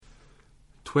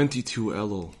22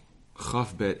 Elul,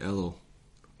 Chav Bet Elul,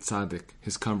 Tzaddik,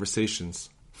 his conversations,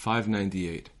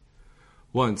 598.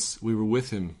 Once we were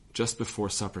with him just before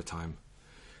supper time.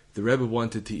 The Rebbe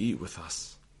wanted to eat with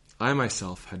us. I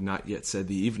myself had not yet said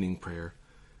the evening prayer,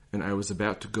 and I was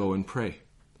about to go and pray.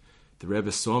 The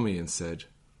Rebbe saw me and said,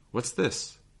 "What's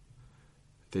this?"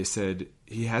 They said,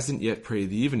 "He hasn't yet prayed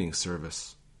the evening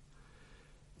service."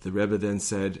 The Rebbe then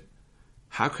said,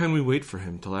 "How can we wait for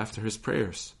him till after his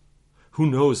prayers? Who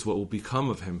knows what will become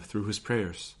of him through his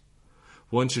prayers?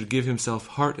 One should give himself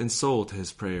heart and soul to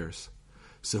his prayers,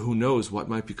 so who knows what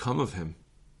might become of him?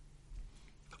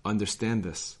 Understand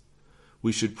this.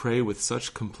 We should pray with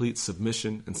such complete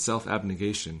submission and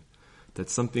self-abnegation that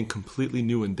something completely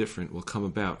new and different will come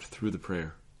about through the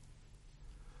prayer."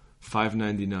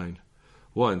 599.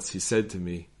 Once he said to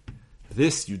me,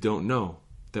 "This you don't know,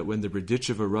 that when the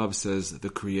Berditchev Rav says, 'the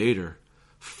Creator,'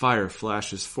 fire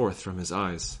flashes forth from his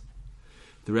eyes."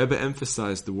 The Rebbe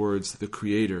emphasized the words, "the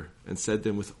Creator," and said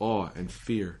them with awe and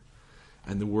fear,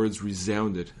 and the words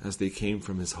resounded as they came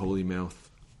from his holy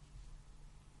mouth.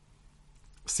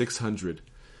 600.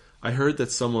 I heard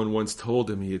that someone once told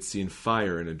him he had seen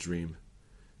fire in a dream.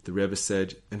 The Rebbe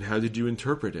said, "And how did you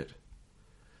interpret it?"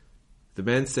 The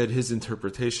man said his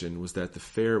interpretation was that the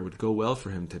fair would go well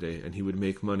for him today and he would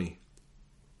make money.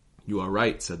 "You are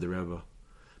right," said the Rebbe,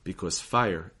 "because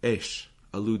fire, esh,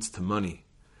 alludes to money.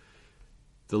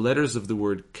 The letters of the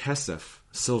word kesef,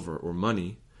 silver or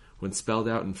money, when spelled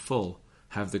out in full,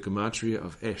 have the gematria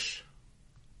of esh."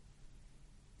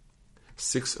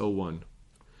 601.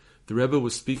 The Rebbe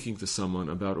was speaking to someone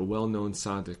about a well-known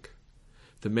tzaddik.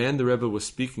 The man the Rebbe was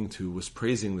speaking to was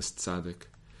praising this tzaddik,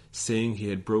 saying he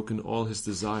had broken all his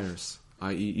desires,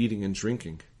 i.e. eating and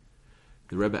drinking.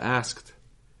 The Rebbe asked,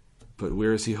 "But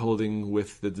where is he holding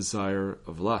with the desire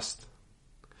of lust?"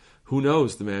 "Who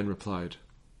knows?" the man replied.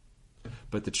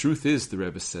 "But the truth is," the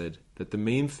Rebbe said, "that the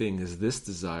main thing is this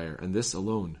desire and this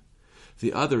alone.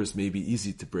 The others may be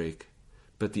easy to break,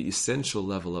 but the essential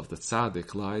level of the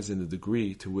tzaddik lies in the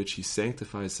degree to which he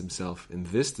sanctifies himself in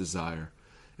this desire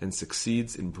and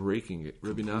succeeds in breaking it."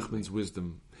 Rabbi Nachman's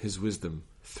wisdom, his wisdom,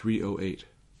 308.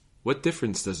 What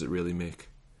difference does it really make?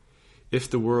 If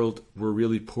the world were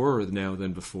really poorer now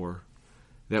than before,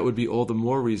 that would be all the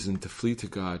more reason to flee to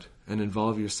God and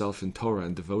involve yourself in Torah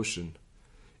and devotion.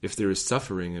 If there is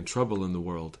suffering and trouble in the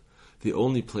world, the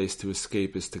only place to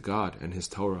escape is to God and His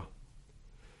Torah.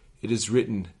 It is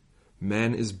written,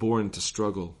 "Man is born to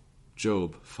struggle."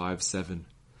 Job 5:7.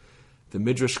 The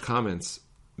Midrash comments,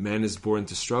 "Man is born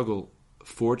to struggle.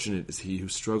 Fortunate is he who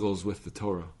struggles with the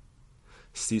Torah."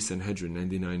 See Sanhedrin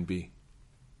 99b.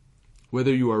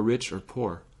 Whether you are rich or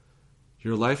poor,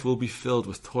 your life will be filled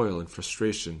with toil and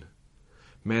frustration.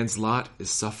 Man's lot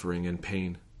is suffering and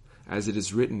pain, as it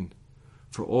is written,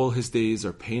 "For all his days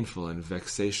are painful and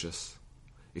vexatious."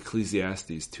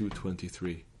 Ecclesiastes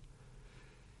 2:23.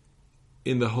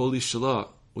 In the Holy Shalah,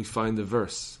 we find the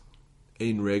verse,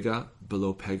 "Ein rega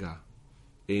below pega,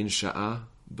 ein sha'ah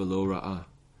below ra'ah,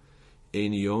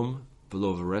 ein yom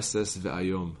below v'reses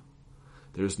ve'ayom."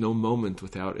 There is no moment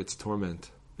without its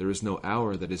torment. There is no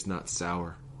hour that is not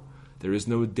sour. There is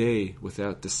no day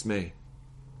without dismay.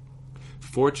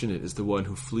 Fortunate is the one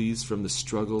who flees from the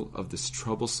struggle of this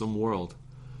troublesome world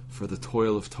for the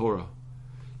toil of Torah.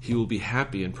 He will be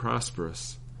happy and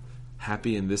prosperous,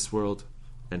 happy in this world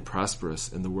and prosperous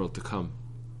in the world to come.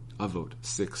 Avot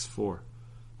 6:4,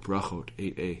 Brachot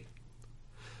 8a.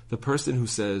 The person who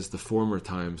says the former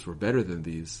times were better than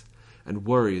these, and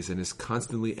worries and is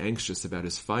constantly anxious about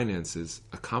his finances,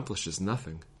 accomplishes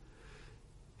nothing.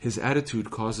 His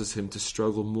attitude causes him to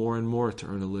struggle more and more to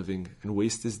earn a living and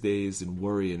waste his days in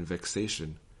worry and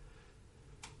vexation.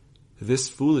 This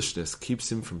foolishness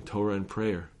keeps him from Torah and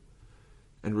prayer.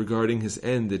 And regarding his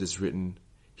end it is written,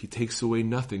 "He takes away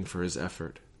nothing for his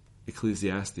effort."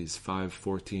 Ecclesiastes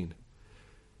 5:14.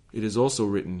 It is also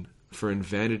written, "For in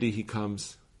vanity he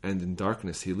comes, and in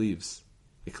darkness he leaves."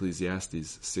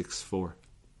 Ecclesiastes 6:4.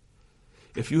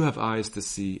 If you have eyes to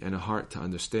see and a heart to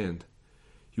understand,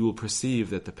 you will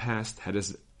perceive that the past had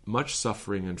as much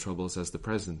suffering and troubles as the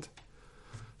present.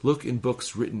 Look in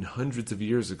books written hundreds of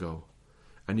years ago,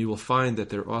 and you will find that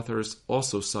their authors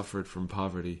also suffered from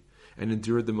poverty and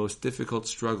endured the most difficult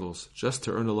struggles just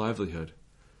to earn a livelihood.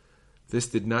 This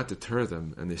did not deter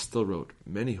them, and they still wrote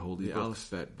many holy books. The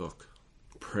Alphabet Book.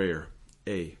 Prayer.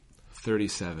 A.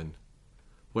 37.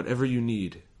 Whatever you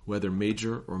need, whether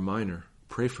major or minor,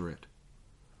 pray for it.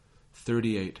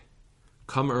 38.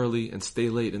 Come early and stay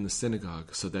late in the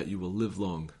synagogue so that you will live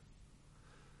long.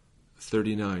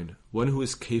 39. One who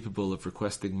is capable of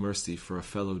requesting mercy for a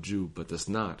fellow Jew but does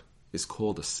not is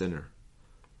called a sinner.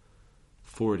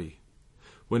 40.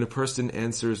 When a person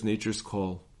answers nature's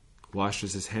call,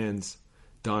 washes his hands,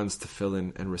 dons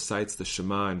tefillin, and recites the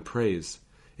Shema and prays,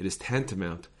 it is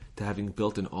tantamount to having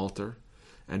built an altar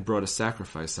and brought a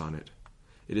sacrifice on it.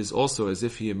 It is also as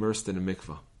if he immersed in a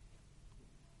mikveh.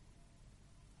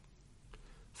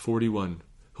 41.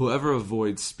 Whoever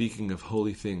avoids speaking of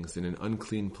holy things in an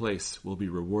unclean place will be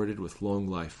rewarded with long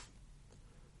life.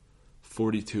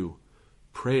 42.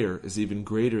 Prayer is even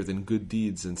greater than good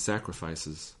deeds and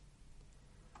sacrifices.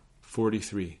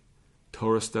 43.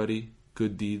 Torah study,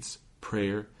 good deeds,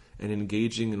 prayer, and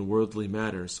engaging in worldly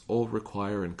matters all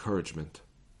require encouragement.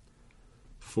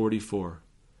 44.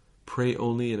 Pray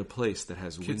only in a place that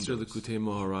has windows. Kitzur Likutei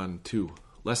Moharan 2.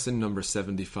 Lesson number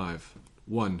 75.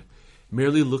 1.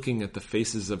 Merely looking at the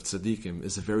faces of tzaddikim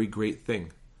is a very great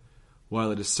thing.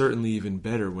 While it is certainly even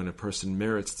better when a person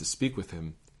merits to speak with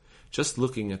him, just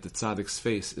looking at the tzaddik's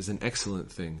face is an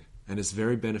excellent thing and is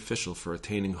very beneficial for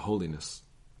attaining holiness.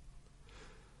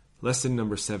 Lesson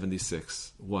number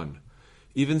 76. 1.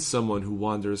 Even someone who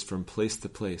wanders from place to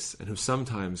place and who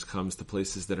sometimes comes to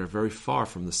places that are very far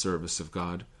from the service of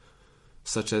God,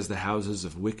 such as the houses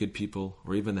of wicked people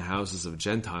or even the houses of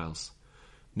Gentiles,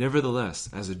 nevertheless,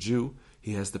 as a Jew,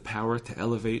 he has the power to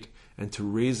elevate and to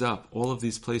raise up all of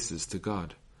these places to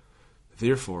God.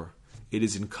 Therefore, it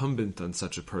is incumbent on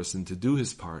such a person to do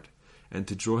his part and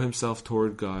to draw himself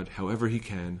toward God however he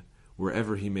can,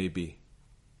 wherever he may be.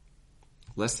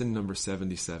 Lesson number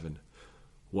 77.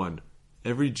 1.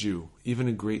 Every Jew, even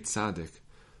a great tzaddik,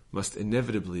 must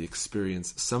inevitably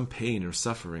experience some pain or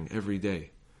suffering every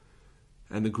day.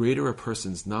 And the greater a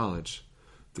person's knowledge,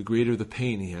 the greater the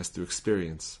pain he has to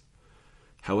experience.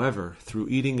 However, through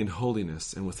eating in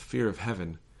holiness and with fear of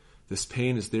heaven, this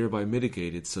pain is thereby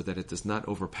mitigated so that it does not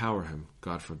overpower him,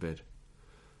 God forbid.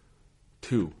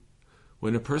 2.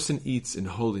 When a person eats in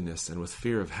holiness and with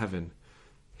fear of heaven,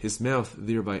 his mouth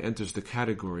thereby enters the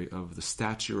category of the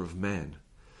stature of man,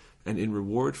 and in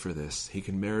reward for this he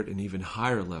can merit an even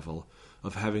higher level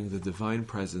of having the divine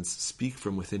presence speak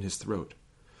from within his throat.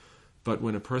 But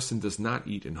when a person does not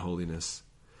eat in holiness,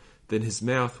 then his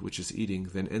mouth, which is eating,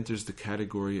 then enters the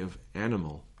category of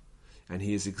animal, and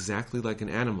he is exactly like an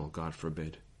animal, God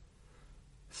forbid.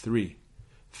 3.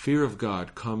 Fear of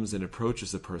God comes and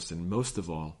approaches a person most of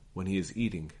all when he is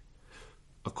eating.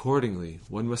 Accordingly,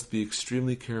 one must be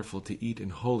extremely careful to eat in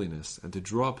holiness and to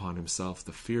draw upon himself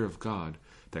the fear of God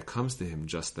that comes to him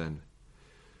just then.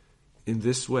 In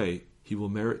this way, he will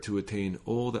merit to attain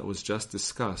all that was just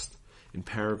discussed in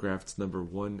paragraphs number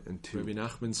 1 and 2. Rabbi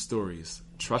Nachman's stories,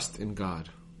 Trust in God.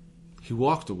 He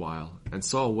walked a while and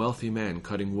saw a wealthy man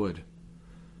cutting wood.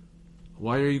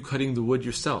 "Why are you cutting the wood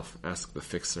yourself?" asked the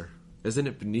fixer. "Isn't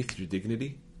it beneath your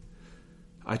dignity?"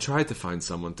 "I tried to find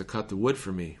someone to cut the wood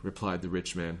for me," replied the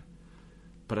rich man,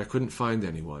 "but I couldn't find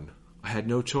anyone. I had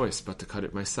no choice but to cut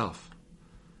it myself."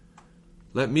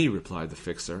 "Let me," replied the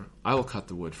fixer. "I will cut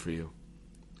the wood for you."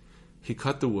 He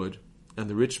cut the wood, and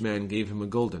the rich man gave him a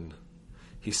gulden.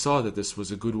 He saw that this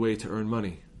was a good way to earn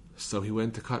money, so he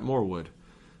went to cut more wood,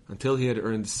 until he had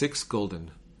earned 6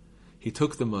 gulden. He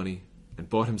took the money and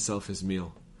bought himself his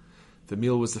meal. The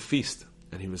meal was a feast,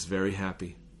 and he was very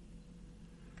happy.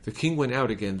 The king went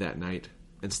out again that night,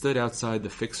 and stood outside the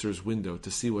fixer's window to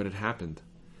see what had happened.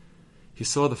 He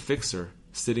saw the fixer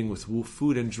sitting with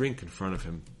food and drink in front of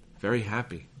him, very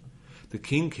happy. The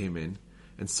king came in,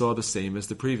 and saw the same as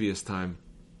the previous time.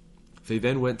 They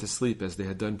then went to sleep as they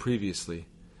had done previously,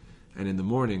 and in the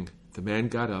morning the man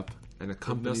got up and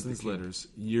accompanied the letters,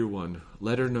 Year 1,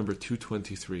 letter number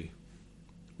 223.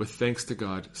 With thanks to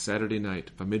God, Saturday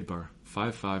night, Bamidbar,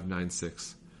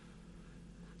 5596.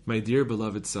 My dear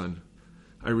beloved son,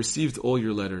 I received all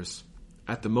your letters.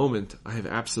 At the moment, I have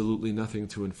absolutely nothing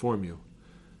to inform you.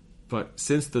 But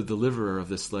since the deliverer of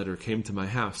this letter came to my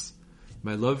house,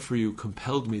 my love for you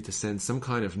compelled me to send some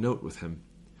kind of note with him.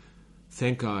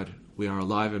 Thank God, we are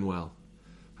alive and well.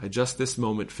 I just this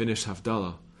moment finished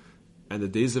Havdalah, and the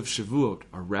days of Shavuot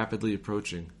are rapidly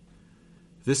approaching.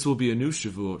 This will be a new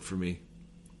Shavuot for me,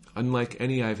 unlike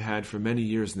any I've had for many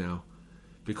years now,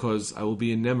 because I will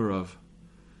be in Nemirov,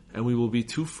 and we will be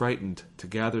too frightened to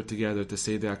gather together to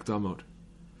say the Akdamot.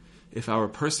 If our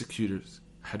persecutors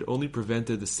had only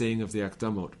prevented the saying of the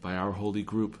Akdamot by our holy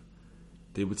group,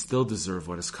 they would still deserve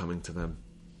what is coming to them.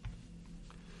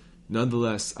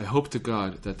 Nonetheless, I hope to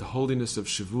God that the holiness of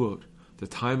Shavuot, the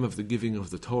time of the giving of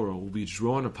the Torah, will be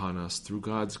drawn upon us through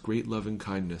God's great loving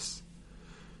kindness.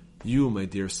 You, my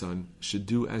dear son, should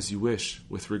do as you wish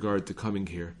with regard to coming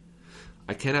here.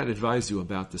 I cannot advise you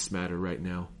about this matter right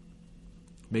now.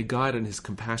 May God in His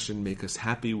compassion make us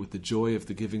happy with the joy of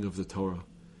the giving of the Torah.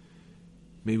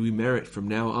 May we merit from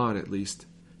now on, at least,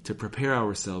 to prepare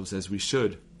ourselves as we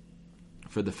should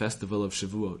for the festival of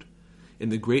Shavuot. In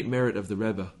the great merit of the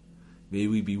Rebbe, may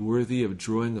we be worthy of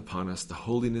drawing upon us the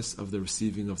holiness of the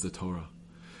receiving of the Torah.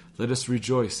 Let us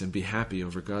rejoice and be happy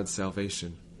over God's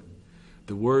salvation.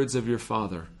 The words of your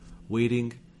father,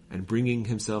 waiting and bringing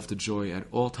himself to joy at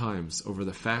all times over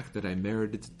the fact that I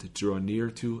merited to draw near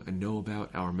to and know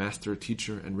about our master,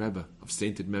 teacher, and Rebbe of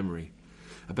sainted memory,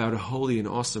 about a holy and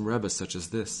awesome Rebbe such as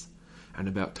this, and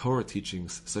about Torah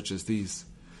teachings such as these.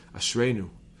 Ashreinu,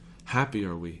 happy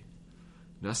are we.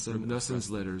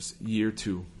 Nassan's Letters, Year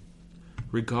 2.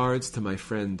 Regards to my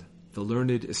friend, the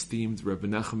learned, esteemed Reb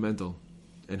Menachem Mendel,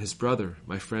 and his brother,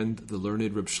 my friend, the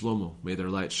learned Reb Shlomo, may their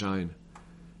light shine.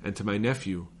 And to my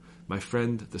nephew, my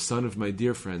friend, the son of my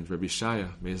dear friend, Reb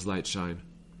Yishaya, may his light shine.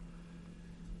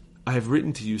 I have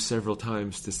written to you several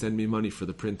times to send me money for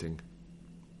the printing.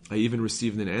 I even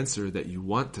received an answer that you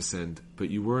want to send, but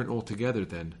you weren't all together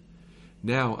then.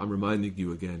 Now I'm reminding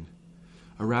you again.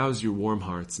 Arouse your warm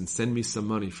hearts and send me some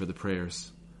money for the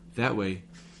prayers. That way,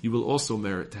 you will also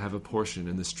merit to have a portion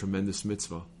in this tremendous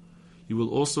mitzvah. You will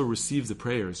also receive the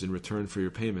prayers in return for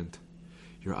your payment.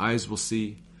 Your eyes will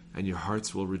see, and your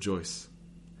hearts will rejoice.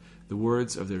 The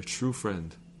words of their true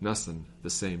friend, Nassan, the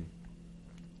same.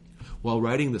 While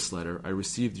writing this letter, I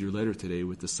received your letter today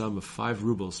with the sum of 5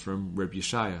 rubles from Reb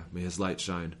Yeshaya, may his light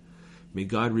shine. May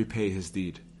God repay his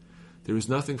deed. There is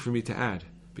nothing for me to add,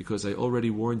 because I already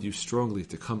warned you strongly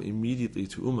to come immediately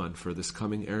to Uman for this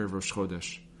coming Erev Rosh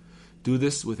Chodesh. Do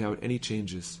this without any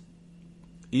changes.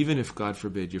 Even if, God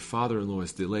forbid, your father-in-law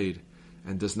is delayed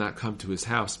and does not come to his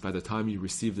house by the time you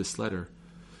receive this letter,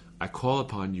 I call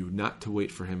upon you not to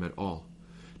wait for him at all.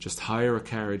 Just hire a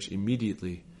carriage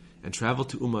immediately and travel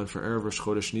to Uman for Erev Rosh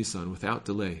Chodesh Nisan without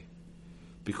delay.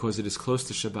 Because it is close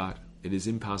to Shabbat, it is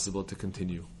impossible to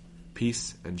continue.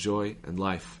 Peace and joy and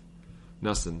life.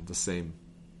 Nassan, the same.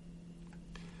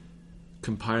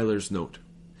 Compiler's note.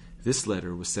 This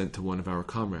letter was sent to one of our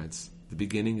comrades. The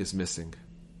beginning is missing.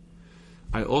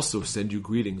 I also send you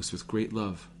greetings with great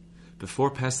love.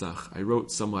 Before Pesach, I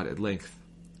wrote somewhat at length.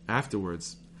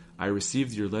 Afterwards, I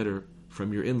received your letter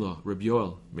from your in-law, Reb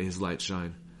Yoel, may his light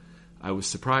shine. I was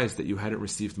surprised that you hadn't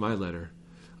received my letter.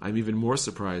 I'm even more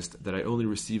surprised that I only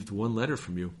received one letter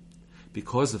from you.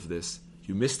 Because of this,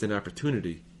 you missed an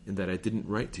opportunity in that I didn't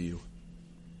write to you.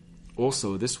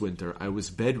 Also, this winter, I was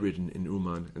bedridden in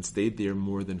Uman and stayed there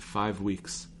more than 5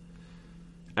 weeks.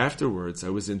 Afterwards, I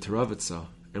was in Teravitsa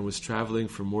and was traveling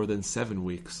for more than 7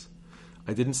 weeks.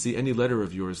 I didn't see any letter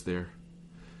of yours there.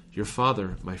 Your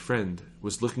father, my friend,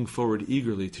 was looking forward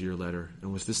eagerly to your letter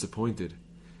and was disappointed.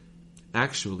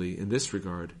 Actually, in this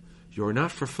regard, you are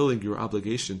not fulfilling your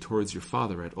obligation towards your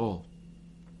father at all.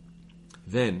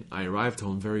 Then I arrived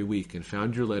home very weak and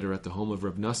found your letter at the home of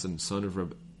Reb Nassan, son of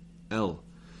Reb El,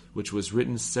 which was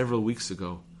written several weeks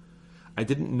ago. I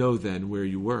didn't know then where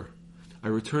you were. I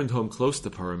returned home close to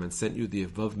Purim and sent you the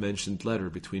above-mentioned letter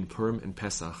between Purim and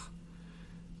Pesach.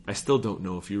 I still don't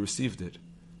know if you received it.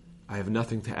 I have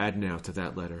nothing to add now to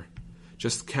that letter.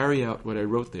 Just carry out what I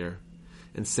wrote there,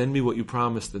 and send me what you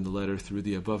promised in the letter through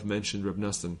the above-mentioned Reb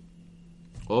Nassan.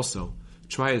 Also,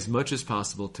 try as much as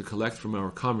possible to collect from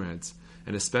our comrades,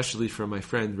 and especially from my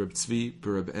friend Reb Tzvi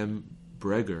Bereb M.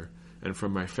 Breger, and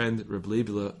from my friend Reb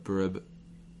Leibla Bereb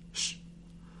Sh.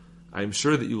 I am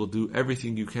sure that you will do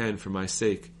everything you can for my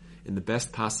sake in the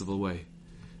best possible way.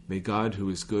 May God, who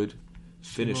is good,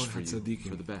 finish for you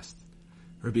for the best.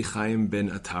 Rabbi Chaim ben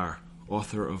Attar,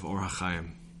 author of Or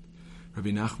HaChaim. Rabbi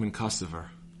Nachman Kosover,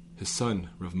 his son,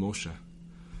 Rav Moshe.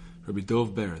 Rabbi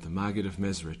Dov Ber, the Maggid of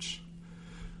Mezrich.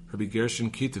 Rabbi Gershon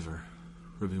Kitiver,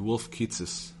 Rabbi Wolf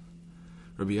Kitzis.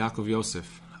 Rabbi Yaakov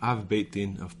Yosef, Av Beit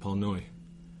Din of Polnoi.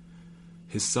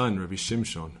 His son, Rabbi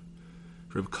Shimshon,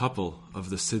 Reb Koppel of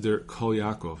the Siddur Kol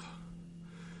Yaakov,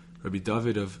 Rabbi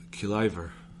David of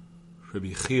Kilaiver,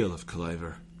 Rabbi Chiel of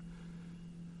Kilaiver,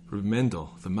 Rabbi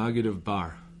Mendel, the Maggid of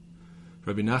Bar,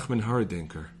 Rabbi Nachman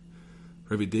Haradinker,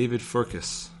 Rabbi David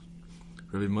Furkes,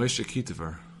 Rabbi Moshe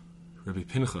Kitiver, Rabbi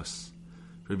Pinchas,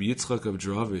 Rabbi Yitzchak of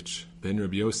Drovich, ben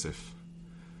Rabbi Yosef,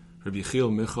 Rabbi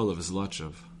Chiel Michal of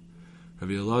Zlotchov,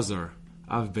 Rabbi Elazar,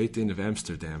 Av Beit Din of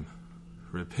Amsterdam,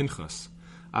 Rabbi Pinchas,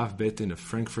 Av Beit Din of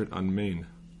Frankfurt on Main,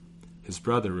 his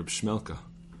brother Reb Shmelka,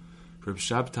 Reb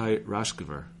Shabtai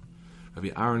Rashkever, Rabbi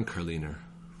Aaron Karliner,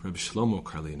 Reb Shlomo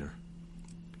Karliner,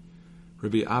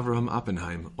 Rabbi Avraham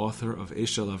Oppenheim, author of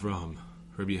Eshel Avraham,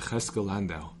 Rabbi Yecheskel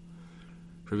Landau,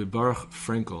 Rabbi Baruch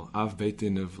Frankel, Av Beit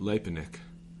Din of Leipenik,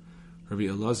 Rabbi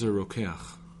Elazar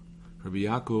Rokeach, Rabbi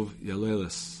Yaakov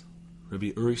Yalelis,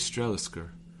 Rabbi Uri Strelisker,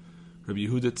 Rabbi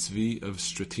Yehuda Tzvi of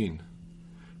Stratin,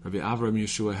 Rabbi Avram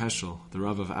Yeshua Heschel, the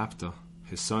Rav of Apta,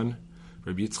 his son,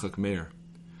 Rabbi Yitzchak Meir,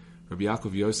 Rabbi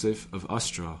Yaakov Yosef of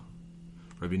Ostra,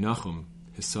 Rabbi Nachum,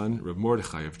 his son, Rabbi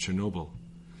Mordechai of Chernobyl,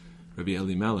 Rabbi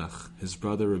Elimelech, his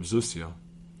brother, Rabbi Zusia,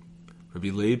 Rabbi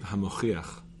Leib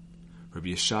HaMochiach, Rabbi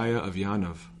Yeshaya of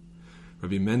Yanov,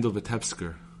 Rabbi Mendel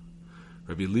Vitebsker,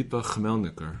 Rabbi Lipa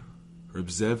Chmelniker, Rabbi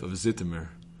Zev of Zitimer,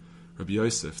 Rabbi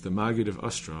Yosef, the Maggid of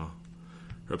Ostra,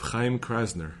 Rabbi Chaim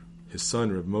Krasner, his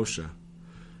son, Rabbi Moshe,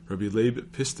 Rabbi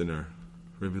Leib Pistener,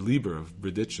 Rabbi Lieber of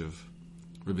Berditchev,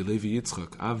 Rabbi Levi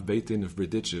Yitzchak, Av Beitin of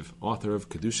Berditchev, author of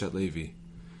Kedushat Levi,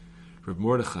 Rabbi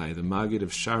Mordechai, the Maggid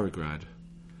of Sharagrad,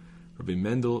 Rabbi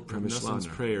Mendel Premishlaner's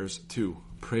Prayers 2,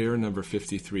 prayer number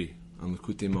 53, on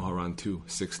Likutei Moharan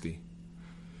 2:60.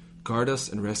 Guard us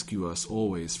and rescue us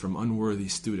always from unworthy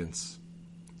students.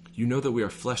 You know that we are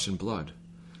flesh and blood,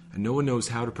 and no one knows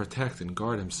how to protect and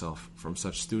guard himself from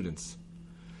such students.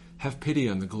 Have pity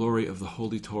on the glory of the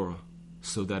Holy Torah,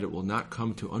 so that it will not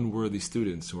come to unworthy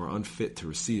students who are unfit to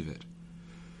receive it.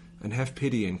 And have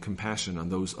pity and compassion on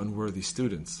those unworthy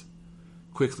students.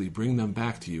 Quickly bring them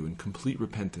back to you in complete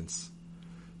repentance,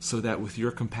 so that with your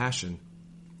compassion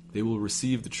they will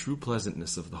receive the true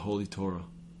pleasantness of the Holy Torah.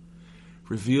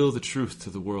 Reveal the truth to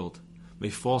the world. May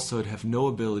falsehood have no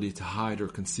ability to hide or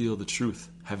conceal the truth,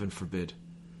 heaven forbid.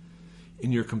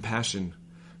 In your compassion,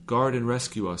 guard and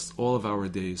rescue us all of our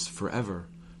days forever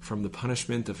from the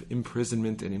punishment of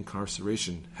imprisonment and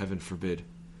incarceration, heaven forbid,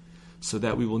 so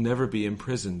that we will never be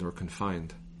imprisoned or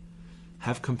confined.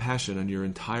 Have compassion on your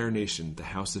entire nation, the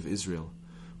house of Israel,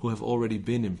 who have already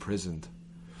been imprisoned.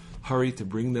 Hurry to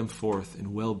bring them forth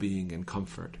in well-being and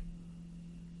comfort.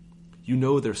 You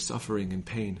know their suffering and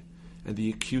pain, and the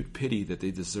acute pity that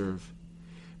they deserve.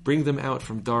 Bring them out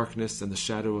from darkness and the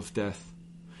shadow of death.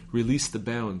 Release the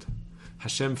bound.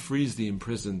 Hashem, frees the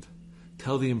imprisoned.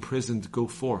 Tell the imprisoned, go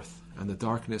forth, and the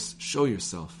darkness, show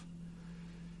yourself.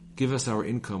 Give us our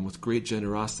income with great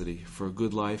generosity for a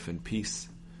good life and peace,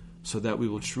 so that we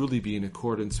will truly be in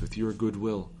accordance with your good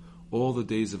will all the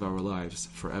days of our lives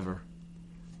forever.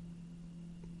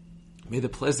 May the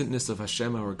pleasantness of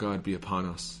Hashem our God be upon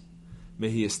us. May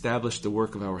He establish the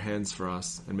work of our hands for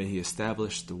us, and may He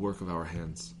establish the work of our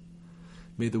hands.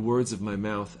 May the words of my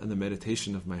mouth and the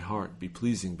meditation of my heart be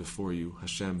pleasing before you,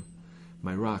 Hashem,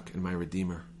 my rock and my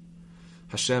redeemer.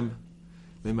 Hashem,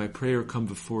 may my prayer come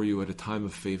before you at a time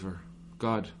of favor.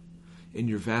 God, in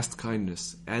your vast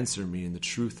kindness, answer me in the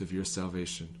truth of your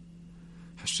salvation.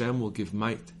 Hashem will give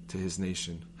might to His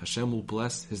nation. Hashem will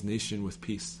bless His nation with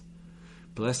peace.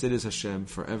 Blessed is Hashem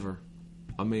forever.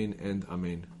 Amen and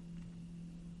Amen.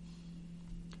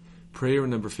 Prayer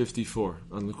number 54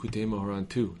 on Likutei Moharan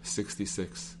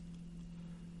 2:66.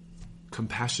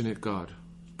 Compassionate God,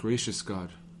 gracious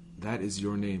God, that is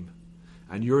your name,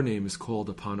 and your name is called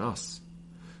upon us.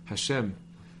 Hashem,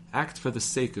 act for the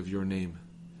sake of your name.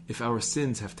 If our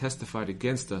sins have testified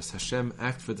against us, Hashem,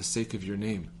 act for the sake of your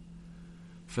name.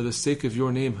 For the sake of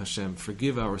your name, Hashem,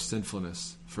 forgive our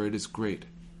sinfulness, for it is great.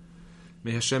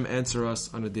 May Hashem answer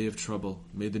us on a day of trouble.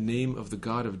 May the name of the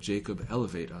God of Jacob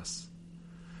elevate us.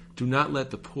 Do not let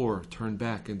the poor turn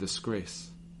back in disgrace.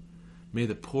 May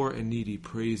the poor and needy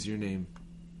praise your name.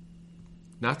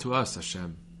 Not to us,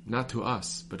 Hashem, not to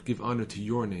us, but give honor to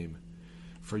your name,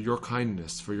 for your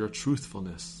kindness, for your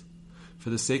truthfulness. For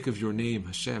the sake of your name,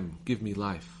 Hashem, give me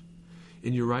life.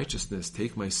 In your righteousness,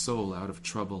 take my soul out of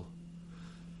trouble.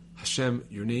 Hashem,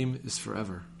 your name is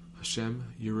forever.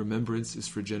 Hashem, your remembrance is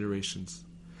for generations.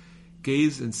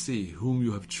 Gaze and see whom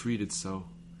you have treated so.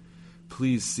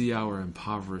 Please see our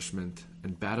impoverishment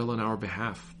and battle on our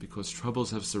behalf, because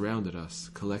troubles have surrounded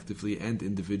us, collectively and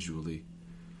individually.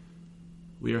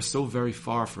 We are so very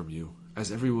far from you,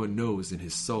 as everyone knows in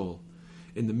his soul.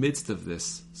 In the midst of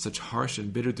this, such harsh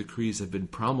and bitter decrees have been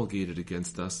promulgated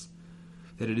against us,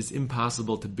 that it is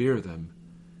impossible to bear them,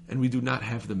 and we do not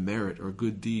have the merit or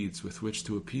good deeds with which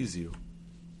to appease you.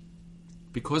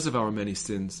 Because of our many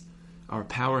sins, our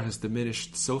power has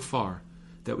diminished so far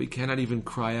that we cannot even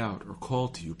cry out or call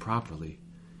to you properly.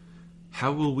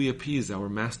 How will we appease our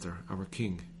Master, our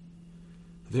King?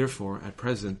 Therefore, at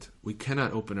present, we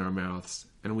cannot open our mouths,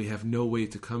 and we have no way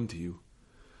to come to you.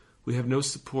 We have no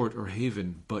support or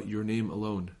haven but your name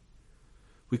alone.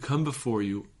 We come before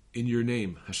you in your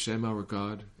name, Hashem our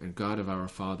God and God of our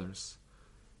fathers.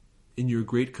 In your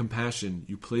great compassion,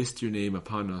 you placed your name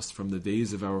upon us from the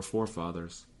days of our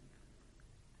forefathers.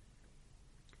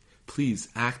 Please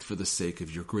act for the sake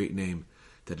of your great name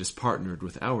that is partnered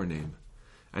with our name,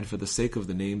 and for the sake of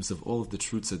the names of all of the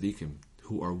true tzaddikim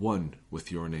who are one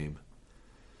with your name.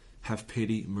 Have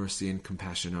pity, mercy, and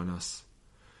compassion on us.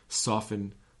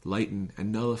 Soften, lighten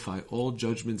and nullify all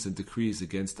judgments and decrees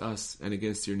against us and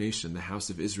against your nation, the house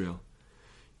of Israel,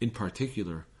 in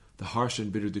particular, the harsh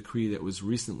and bitter decree that was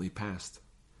recently passed.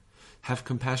 Have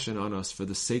compassion on us for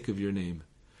the sake of your name.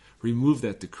 Remove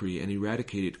that decree and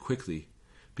eradicate it quickly,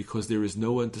 because there is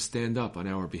no one to stand up on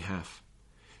our behalf.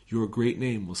 Your great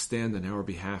name will stand on our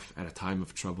behalf at a time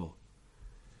of trouble.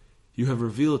 You have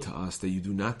revealed to us that you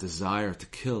do not desire to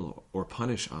kill or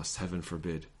punish us, heaven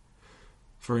forbid.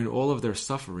 For in all of their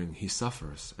suffering he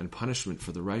suffers, and punishment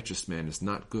for the righteous man is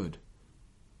not good.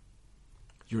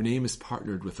 Your name is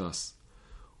partnered with us.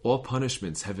 All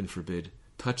punishments, heaven forbid,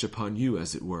 touch upon you,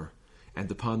 as it were, and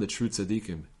upon the true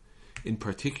tzaddikim. In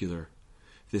particular,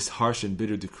 this harsh and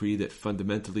bitter decree that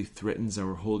fundamentally threatens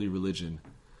our holy religion.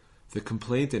 The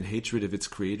complaint and hatred of its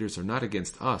creators are not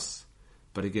against us,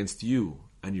 but against you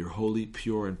and your holy,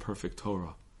 pure, and perfect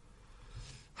Torah.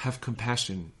 Have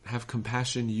compassion,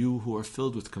 you who are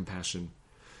filled with compassion,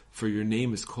 for your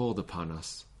name is called upon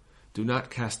us. Do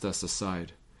not cast us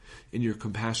aside. In your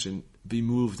compassion, be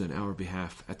moved on our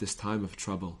behalf at this time of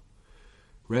trouble.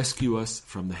 Rescue us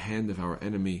from the hand of our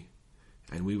enemy,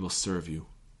 and we will serve you.